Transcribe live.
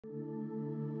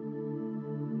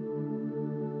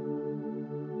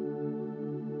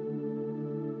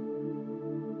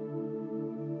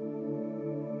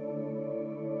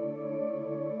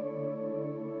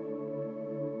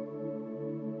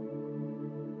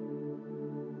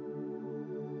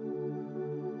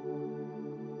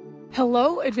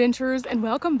Hello adventurers, and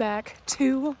welcome back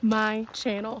to my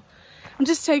channel. I'm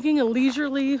just taking a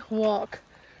leisurely walk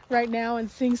right now and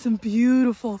seeing some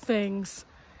beautiful things.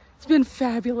 It's been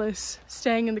fabulous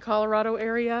staying in the Colorado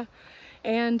area,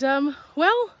 and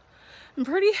well, I'm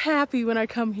pretty happy when I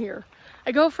come here.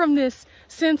 I go from this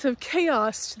sense of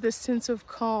chaos to this sense of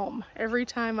calm every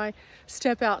time I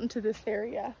step out into this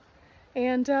area.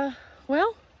 And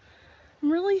well,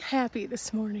 I'm really happy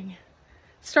this morning.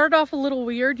 Started off a little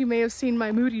weird. You may have seen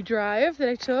my moody drive that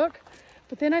I took,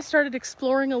 but then I started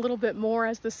exploring a little bit more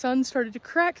as the sun started to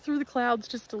crack through the clouds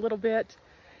just a little bit,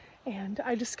 and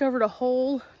I discovered a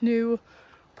whole new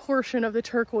portion of the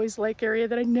Turquoise Lake area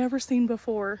that I'd never seen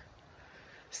before.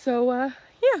 So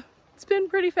yeah, it's been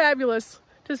pretty fabulous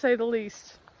to say the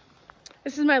least.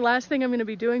 This is my last thing I'm going to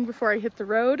be doing before I hit the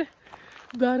road,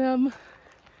 but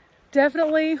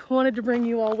definitely wanted to bring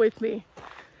you all with me.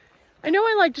 I know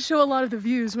I like to show a lot of the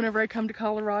views whenever I come to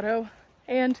Colorado,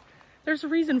 and there's a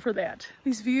reason for that.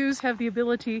 These views have the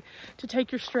ability to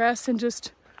take your stress and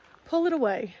just pull it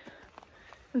away.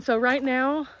 And so right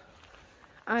now,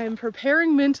 I am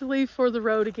preparing mentally for the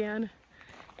road again,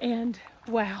 and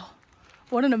wow,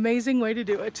 what an amazing way to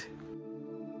do it.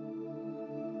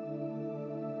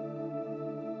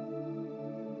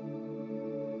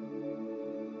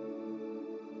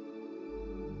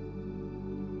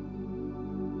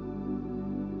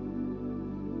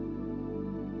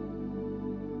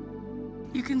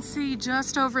 You can see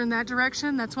just over in that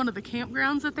direction, that's one of the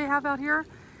campgrounds that they have out here.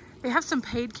 They have some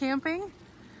paid camping.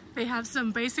 They have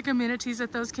some basic amenities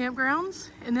at those campgrounds.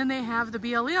 And then they have the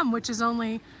BLM, which is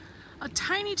only a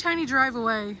tiny, tiny drive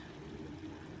away.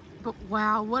 But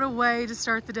wow, what a way to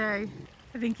start the day.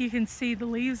 I think you can see the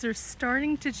leaves are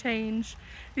starting to change.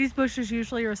 These bushes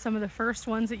usually are some of the first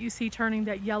ones that you see turning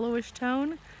that yellowish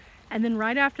tone. And then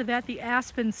right after that, the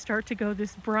aspens start to go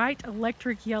this bright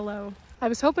electric yellow. I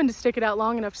was hoping to stick it out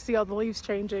long enough to see all the leaves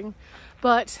changing,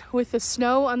 but with the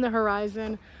snow on the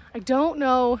horizon, I don't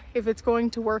know if it's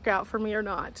going to work out for me or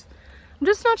not. I'm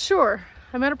just not sure.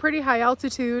 I'm at a pretty high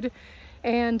altitude,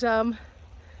 and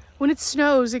when it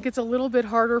snows, it gets a little bit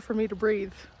harder for me to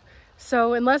breathe.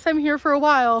 So unless I'm here for a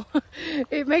while,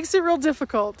 it makes it real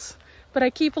difficult. But I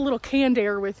keep a little canned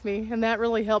air with me, and that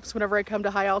really helps whenever I come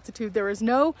to high altitude. There is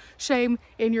no shame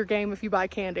in your game if you buy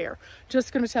canned air.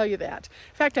 Just going to tell you that.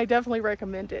 In fact, I definitely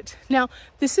recommend it. Now,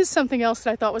 this is something else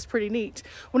that I thought was pretty neat.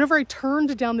 Whenever I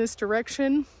turned down this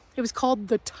direction, it was called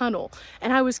the tunnel,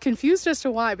 and I was confused as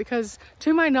to why, because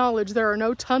to my knowledge, there are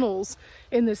no tunnels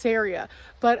in this area.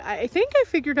 But I think I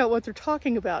figured out what they're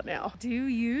talking about now. Do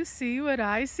you see what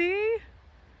I see?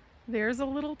 There's a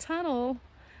little tunnel.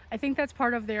 I think that's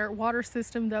part of their water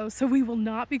system though, so we will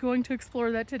not be going to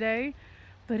explore that today,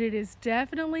 but it is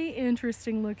definitely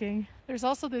interesting looking. There's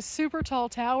also this super tall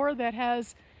tower that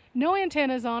has no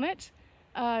antennas on it,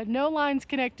 no lines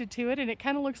connected to it, and it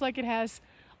kind of looks like it has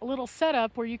a little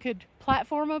setup where you could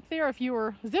platform up there if you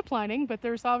were ziplining, but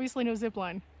there's obviously no zip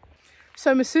line.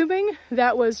 So I'm assuming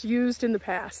that was used in the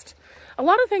past. A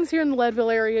lot of things here in the Leadville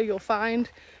area you'll find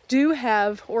do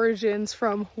have origins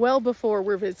from well before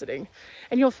we're visiting.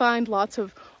 And you'll find lots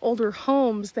of older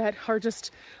homes that are just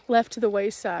left to the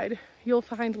wayside. You'll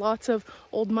find lots of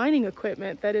old mining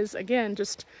equipment that is, again,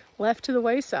 just left to the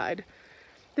wayside.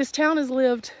 This town has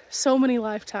lived so many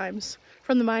lifetimes,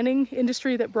 from the mining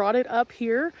industry that brought it up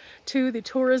here to the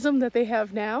tourism that they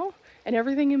have now and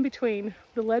everything in between.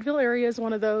 The Leadville area is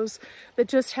one of those that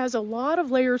just has a lot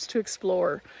of layers to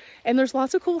explore. And there's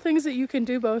lots of cool things that you can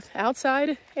do both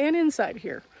outside and inside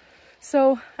here.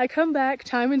 So I come back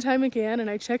time and time again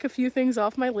and I check a few things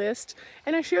off my list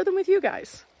and I share them with you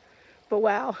guys. But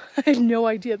wow, I had no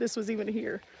idea this was even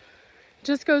here. It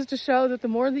just goes to show that the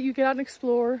more that you get out and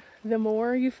explore, the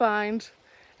more you find.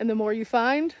 And the more you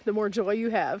find, the more joy you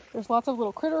have. There's lots of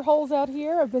little critter holes out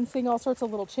here. I've been seeing all sorts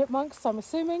of little chipmunks, so I'm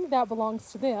assuming that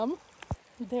belongs to them.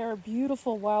 There are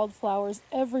beautiful wildflowers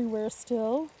everywhere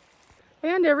still.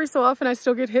 And every so often I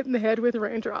still get hit in the head with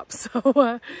raindrops.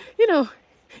 So, you know,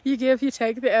 you give, you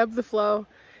take, the ebb, the flow.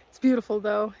 It's beautiful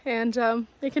though. And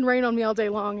it can rain on me all day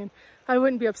long and I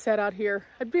wouldn't be upset out here.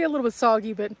 I'd be a little bit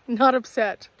soggy, but not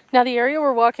upset. Now the area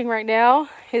we're walking right now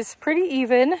is pretty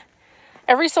even.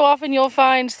 Every so often you'll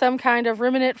find some kind of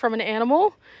remnant from an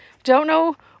animal. Don't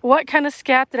know what kind of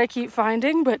scat that I keep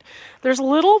finding, but there's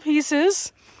little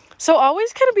pieces. So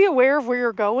always kind of be aware of where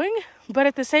you're going, but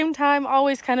at the same time,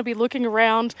 always kind of be looking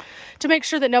around to make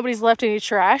sure that nobody's left any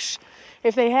trash.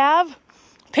 If they have,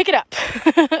 pick it up.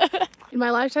 In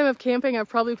my lifetime of camping, I've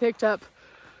probably picked up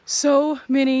so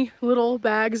many little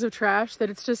bags of trash that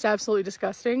it's just absolutely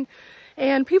disgusting.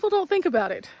 And people don't think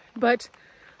about it, but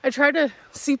I try to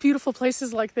see beautiful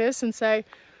places like this and say,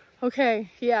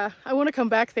 okay, yeah, I want to come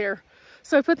back there.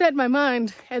 So I put that in my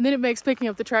mind, and then it makes picking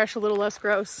up the trash a little less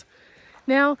gross.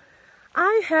 Now,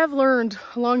 I have learned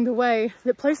along the way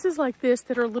that places like this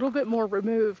that are a little bit more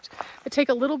removed, that take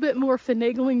a little bit more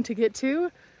finagling to get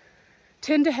to,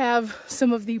 tend to have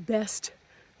some of the best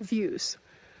views.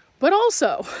 But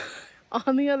also,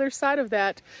 on the other side of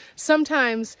that,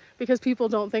 sometimes because people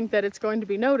don't think that it's going to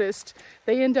be noticed,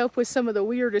 they end up with some of the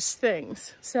weirdest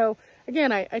things. So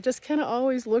again, I just kind of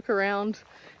always look around,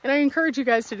 and I encourage you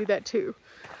guys to do that too.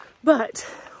 But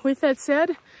with that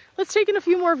said, let's take in a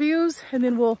few more views and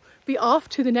then we'll be off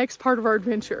to the next part of our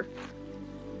adventure.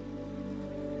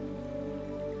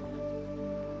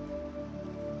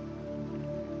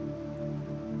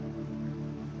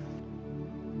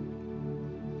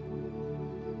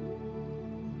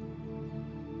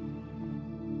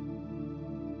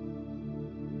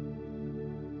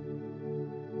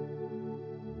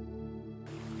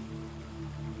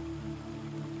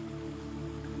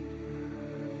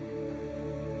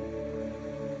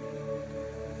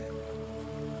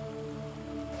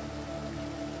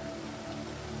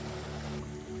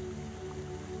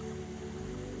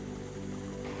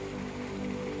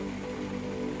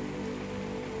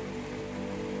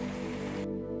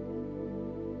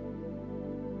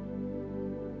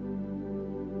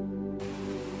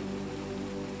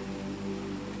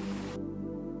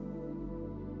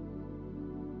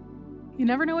 You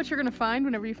never know what you're gonna find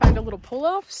whenever you find a little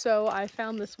pull-off, so I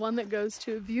found this one that goes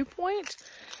to a viewpoint,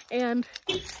 and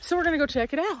so we're gonna go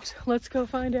check it out. Let's go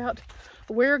find out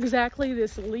where exactly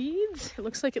this leads. It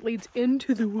looks like it leads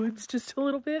into the woods just a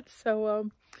little bit, so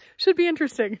should be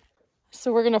interesting.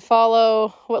 So we're gonna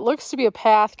follow what looks to be a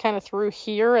path kind of through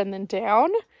here and then down.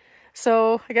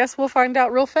 So I guess we'll find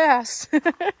out real fast.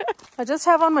 I just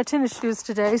have on my tennis shoes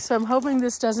today, so I'm hoping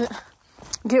this doesn't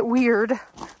get weird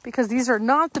because these are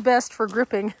not the best for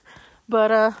gripping.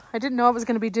 But I didn't know I was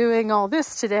going to be doing all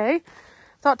this today.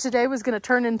 Thought today was going to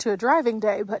turn into a driving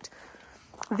day, but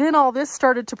then all this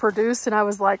started to produce and I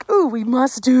was like, ooh, we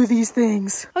must do these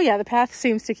things. Oh yeah, the path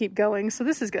seems to keep going, so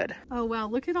this is good. Oh wow,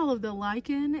 look at all of the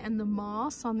lichen and the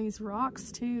moss on these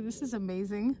rocks too. This is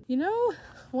amazing. You know,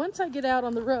 once I get out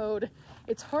on the road,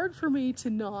 it's hard for me to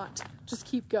not just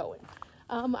keep going.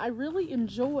 I really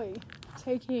enjoy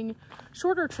taking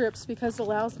shorter trips because it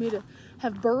allows me to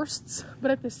have bursts,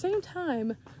 but at the same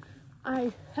time,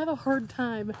 I have a hard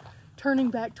time turning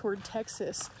back toward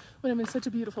Texas when I'm in such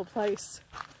a beautiful place.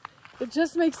 It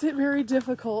just makes it very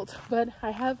difficult, but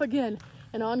I have, again,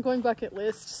 an ongoing bucket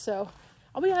list, so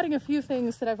I'll be adding a few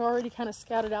things that I've already kind of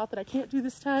scouted out that I can't do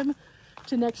this time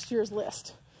to next year's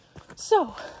list.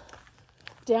 So,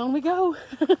 down we go.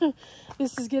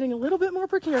 This is getting a little bit more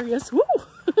precarious. Woo!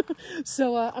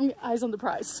 So I'm eyes on the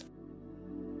prize.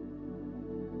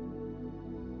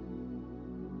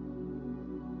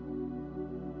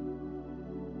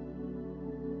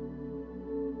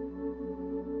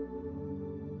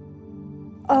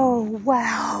 Oh,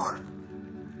 wow.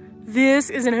 This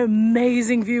is an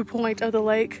amazing viewpoint of the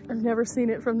lake. I've never seen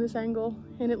it from this angle,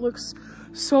 and it looks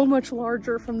so much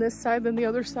larger from this side than the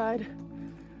other side.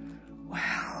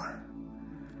 Wow.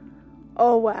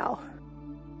 Oh, wow.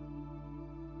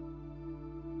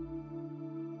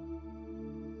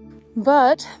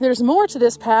 But there's more to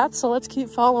this path, so let's keep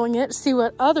following it, see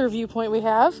what other viewpoint we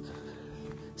have.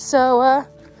 So,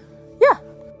 yeah.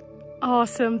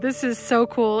 Awesome, this is so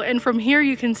cool. And from here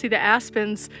you can see the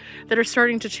aspens that are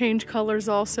starting to change colors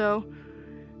also.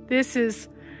 This is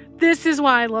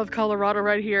why I love Colorado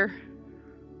right here.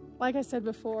 Like I said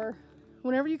before,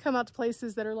 whenever you come out to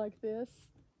places that are like this,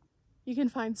 you can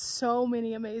find so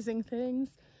many amazing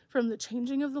things, from the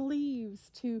changing of the leaves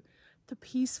to the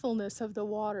peacefulness of the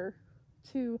water,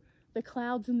 to the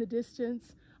clouds in the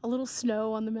distance, a little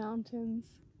snow on the mountains.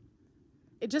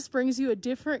 It just brings you a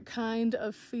different kind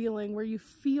of feeling where you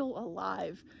feel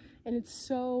alive, and it's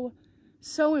so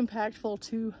impactful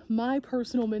to my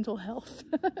personal mental health.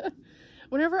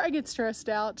 Whenever I get stressed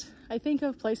out, I think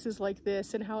of places like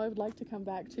this and how I would like to come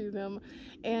back to them,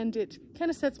 and it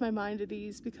kind of sets my mind at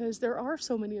ease because there are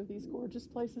so many of these gorgeous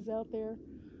places out there.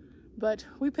 But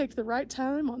we picked the right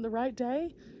time on the right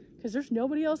day because there's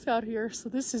nobody else out here, so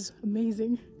this is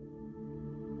amazing.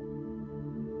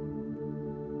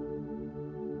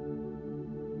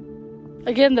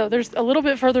 Again though, there's a little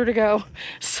bit further to go,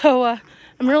 so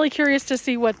I'm really curious to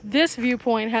see what this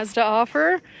viewpoint has to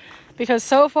offer, because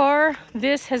so far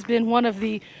this has been one of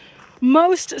the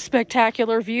most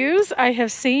spectacular views I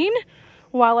have seen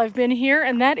while I've been here,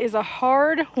 and that is a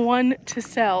hard one to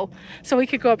sell. So we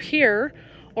could go up here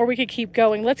or we could keep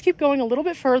going. Let's keep going a little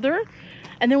bit further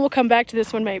and then we'll come back to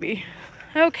this one maybe.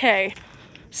 Okay,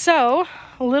 so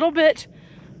a little bit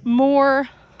more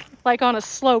like on a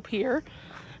slope here,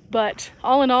 but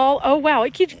all in all, oh wow,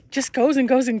 it just goes and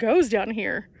goes and goes down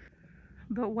here.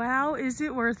 But wow, is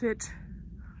it worth it?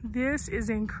 This is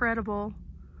incredible.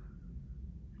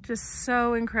 Just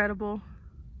so incredible.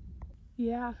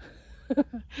 Yeah.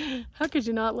 How could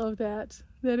you not love that?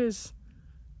 That is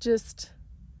just,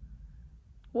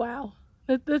 wow.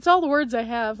 That's all the words I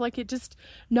have. Like, it just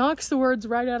knocks the words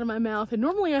right out of my mouth. And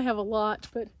normally I have a lot,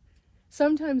 but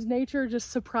sometimes nature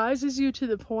just surprises you to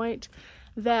the point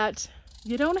that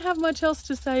you don't have much else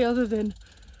to say other than,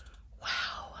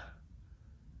 wow.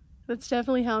 That's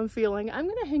definitely how I'm feeling. I'm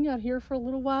gonna hang out here for a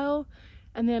little while,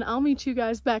 and then I'll meet you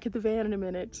guys back at the van in a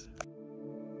minute.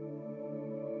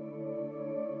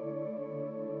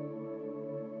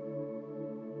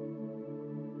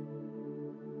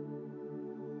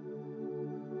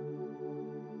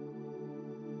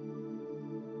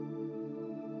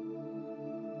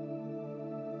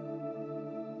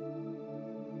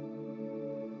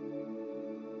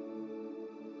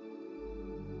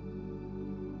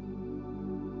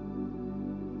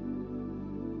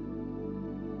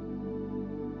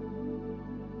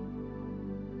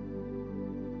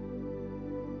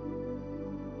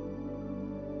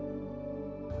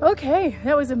 Okay,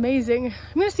 that was amazing.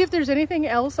 I'm gonna see if there's anything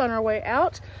else on our way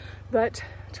out, but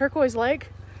Turquoise Lake,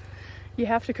 you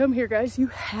have to come here, guys. You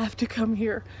have to come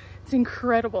here. It's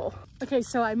incredible. Okay,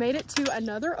 so I made it to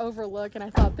another overlook, and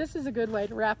I thought this is a good way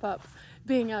to wrap up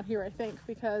being out here, I think,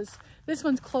 because this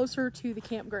one's closer to the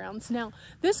campgrounds. Now,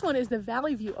 this one is the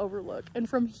Valley View overlook, and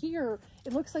from here,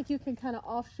 it looks like you can kind of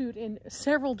offshoot in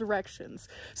several directions.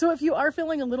 So if you are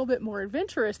feeling a little bit more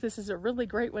adventurous, this is a really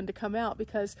great one to come out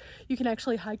because you can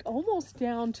actually hike almost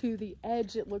down to the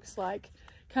edge, it looks like,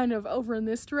 kind of over in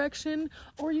this direction,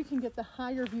 or you can get the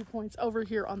higher viewpoints over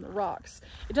here on the rocks.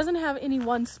 It doesn't have any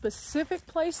one specific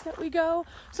place that we go,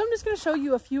 so I'm just going to show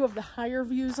you a few of the higher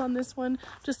views on this one,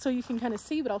 just so you can kind of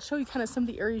see, but I'll show you kind of some of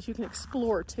the areas you can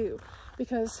explore too,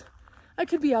 because I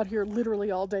could be out here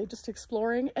literally all day just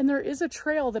exploring, and there is a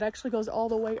trail that actually goes all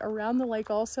the way around the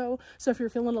lake also, so if you're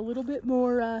feeling a little bit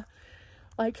more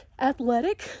like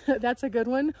athletic, that's a good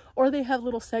one. Or they have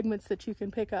little segments that you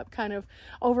can pick up kind of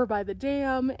over by the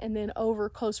dam and then over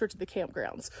closer to the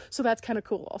campgrounds. So that's kind of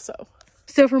cool also.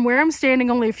 So from where I'm standing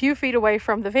only a few feet away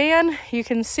from the van, you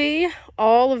can see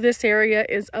all of this area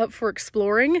is up for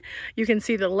exploring. You can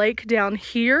see the lake down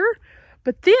here.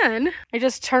 But then I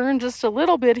just turn just a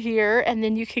little bit here, and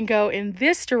then you can go in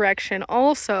this direction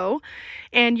also.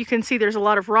 And you can see there's a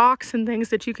lot of rocks and things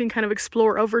that you can kind of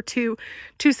explore over to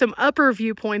some upper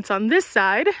viewpoints on this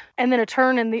side. And then a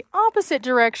turn in the opposite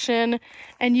direction,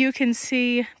 and you can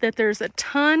see that there's a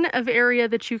ton of area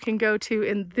that you can go to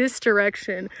in this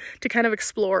direction to kind of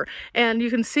explore. And you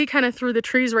can see kind of through the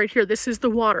trees right here, this is the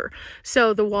water.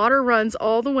 So the water runs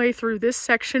all the way through this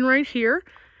section right here.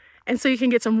 And so you can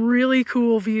get some really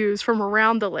cool views from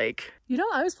around the lake. You know,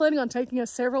 I was planning on taking us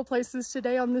several places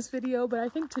today on this video, but I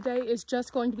think today is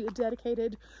just going to be a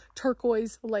dedicated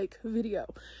Turquoise Lake video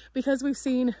because we've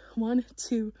seen 1,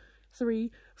 2,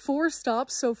 3, 4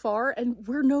 stops so far, and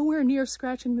we're nowhere near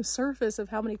scratching the surface of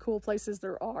how many cool places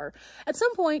there are. At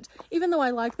some point, even though I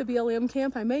like the BLM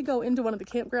camp, I may go into one of the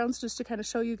campgrounds just to kind of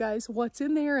show you guys what's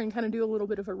in there and kind of do a little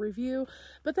bit of a review,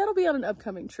 but that'll be on an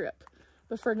upcoming trip.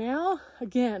 But for now,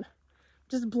 again,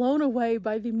 just blown away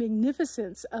by the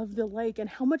magnificence of the lake and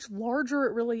how much larger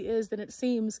it really is than it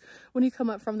seems when you come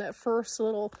up from that first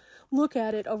little look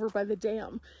at it over by the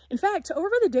dam. In fact, over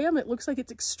by the dam, it looks like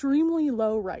it's extremely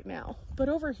low right now. But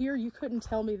over here, you couldn't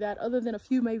tell me that other than a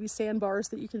few maybe sandbars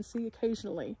that you can see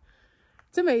occasionally.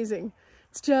 It's amazing.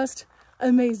 It's just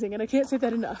amazing, and I can't say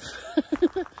that enough.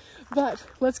 But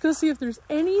let's go see if there's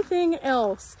anything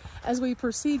else as we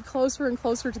proceed closer and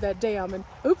closer to that dam. And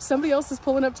oops, somebody else is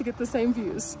pulling up to get the same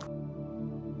views.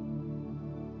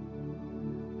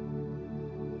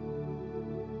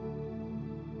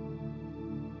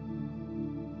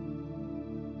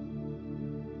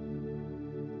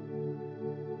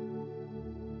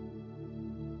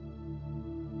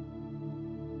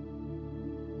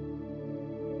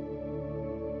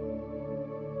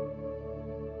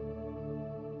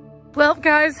 Well,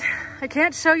 guys, I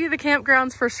can't show you the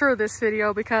campgrounds for sure this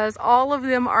video because all of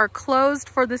them are closed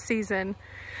for the season.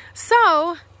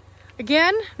 So,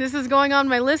 again, this is going on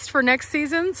my list for next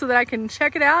season so that I can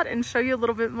check it out and show you a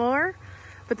little bit more.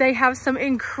 But they have some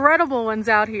incredible ones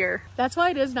out here. That's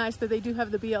why it is nice that they do have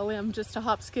the BLM just to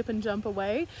hop, skip, and jump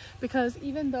away, because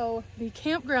even though the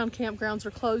campgrounds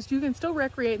are closed, you can still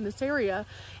recreate in this area,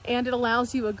 and it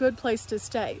allows you a good place to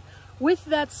stay. With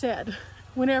that said,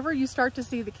 whenever you start to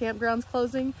see the campgrounds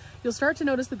closing, you'll start to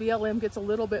notice the BLM gets a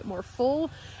little bit more full.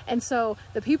 And so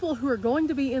the people who are going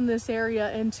to be in this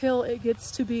area until it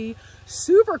gets to be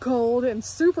super cold and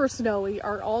super snowy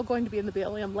are all going to be in the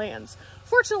BLM lands.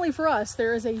 Fortunately for us,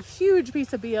 there is a huge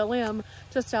piece of BLM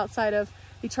just outside of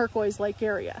the Turquoise Lake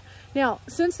area. Now,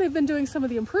 since they've been doing some of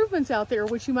the improvements out there,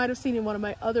 which you might have seen in one of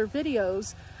my other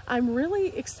videos, I'm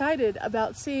really excited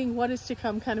about seeing what is to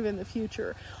come kind of in the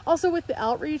future. Also with the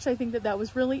outreach, I think that that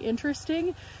was really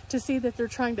interesting to see that they're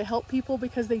trying to help people,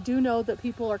 because they do know that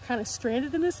people are kind of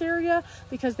stranded in this area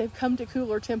because they've come to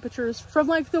cooler temperatures from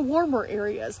like the warmer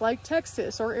areas like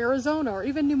Texas or Arizona or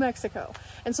even New Mexico.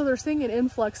 And so they're seeing an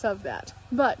influx of that.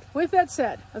 But with that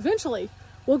said, eventually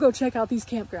we'll go check out these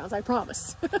campgrounds, I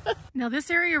promise. Now this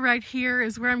area right here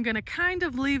is where I'm gonna kind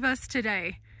of leave us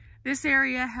today. This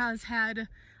area has had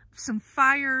some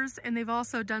fires, and they've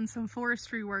also done some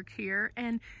forestry work here.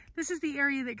 And this is the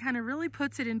area that kind of really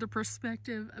puts it into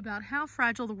perspective about how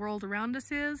fragile the world around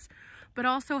us is, but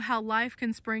also how life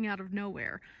can spring out of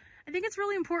nowhere. I think it's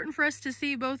really important for us to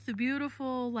see both the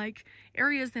beautiful like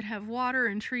areas that have water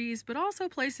and trees, but also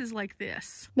places like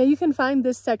this. Now you can find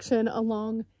this section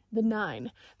along the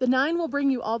 9. The 9 will bring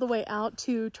you all the way out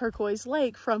to Turquoise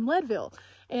Lake from Leadville.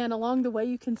 And along the way,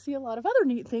 you can see a lot of other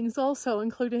neat things also,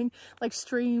 including like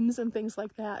streams and things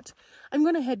like that. I'm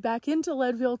going to head back into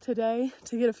Leadville today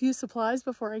to get a few supplies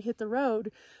before I hit the road.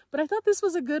 But I thought this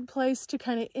was a good place to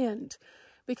kind of end,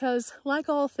 because like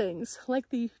all things, like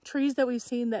the trees that we've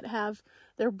seen that have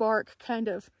their bark kind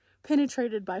of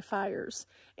penetrated by fires,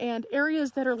 and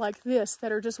areas that are like this,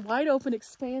 that are just wide open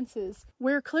expanses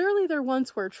where clearly there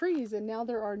once were trees and now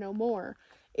there are no more.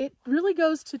 It really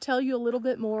goes to tell you a little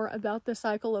bit more about the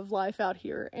cycle of life out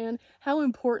here and how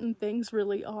important things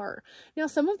really are. Now,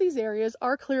 some of these areas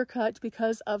are clear cut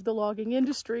because of the logging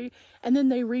industry, and then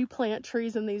they replant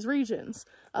trees in these regions.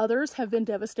 Others have been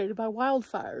devastated by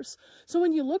wildfires. So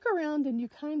when you look around and you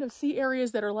kind of see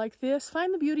areas that are like this,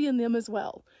 find the beauty in them as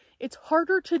well. It's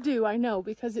harder to do, I know,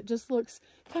 because it just looks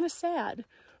kind of sad,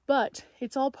 but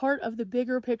it's all part of the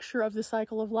bigger picture of the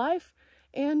cycle of life.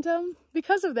 And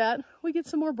because of that, we get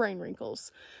some more brain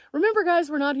wrinkles. Remember, guys,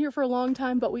 we're not here for a long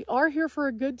time, but we are here for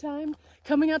a good time.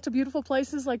 Coming out to beautiful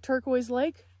places like Turquoise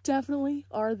Lake definitely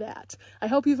are that. I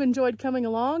hope you've enjoyed coming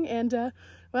along, and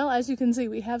well, as you can see,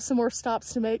 we have some more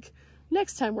stops to make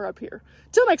next time we're up here.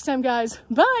 Till next time, guys.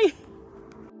 Bye!